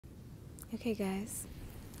Okay guys,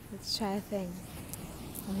 let's try a thing.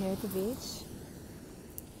 I'm here at the beach.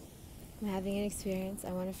 I'm having an experience.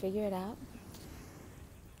 I want to figure it out.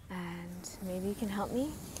 And maybe you can help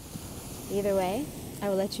me. Either way, I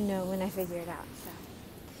will let you know when I figure it out.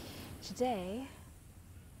 So, today,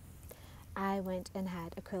 I went and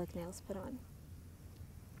had acrylic nails put on.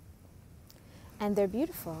 And they're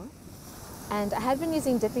beautiful. And I had been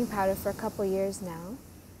using dipping powder for a couple years now.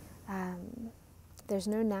 There's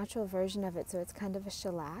no natural version of it, so it's kind of a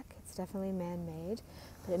shellac. It's definitely man-made,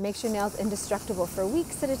 but it makes your nails indestructible for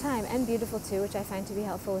weeks at a time, and beautiful too, which I find to be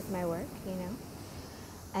helpful with my work, you know.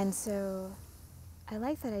 And so I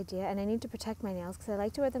like that idea, and I need to protect my nails because I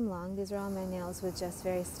like to wear them long. These are all my nails with just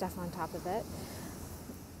various stuff on top of it.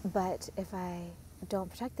 But if I don't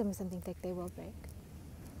protect them with something thick, they will break.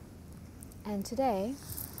 And today,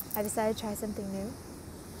 I decided to try something new.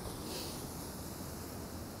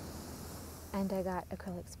 And I got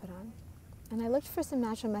acrylics put on. And I looked for some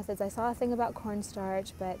natural methods. I saw a thing about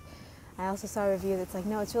cornstarch, but I also saw a review that's like,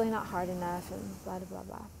 no, it's really not hard enough, and blah, blah,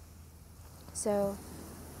 blah. So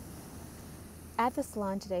at the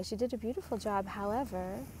salon today, she did a beautiful job.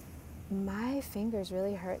 However, my fingers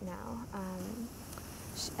really hurt now.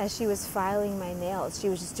 As she was filing my nails, she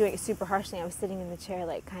was just doing it super harshly. I was sitting in the chair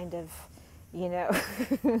like kind of, you know,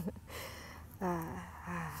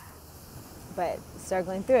 but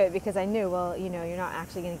struggling through it because I knew, well, you know, you're not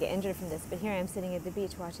actually going to get injured from this. But here I am sitting at the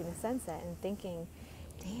beach watching the sunset and thinking,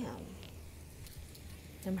 damn,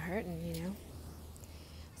 I'm hurting, you know.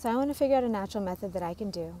 So I want to figure out a natural method that I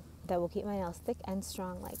can do that will keep my nails thick and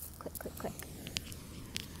strong, like click, click, click.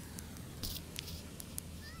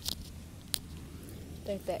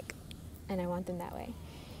 They're thick, and I want them that way.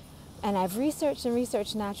 And I've researched and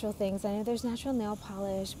researched natural things. I know there's natural nail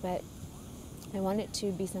polish, but I want it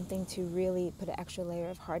to be something to really put an extra layer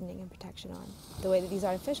of hardening and protection on, the way that these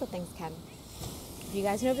artificial things can. If you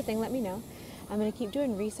guys know of a thing, let me know. I'm going to keep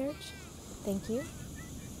doing research. Thank you.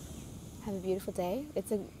 Have a beautiful day.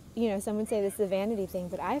 It's a, you know, some would say this is a vanity thing,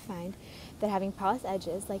 but I find that having polished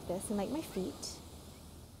edges like this and like my feet,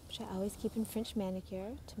 which I always keep in French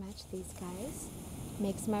manicure to match these guys,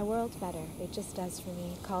 makes my world better. It just does for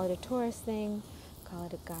me. Call it a Taurus thing, call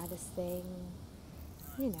it a goddess thing,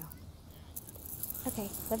 you know. Okay,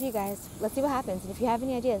 love you guys. Let's see what happens. And if you have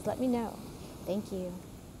any ideas, let me know. Thank you.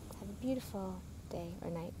 Have a beautiful day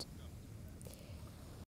or night.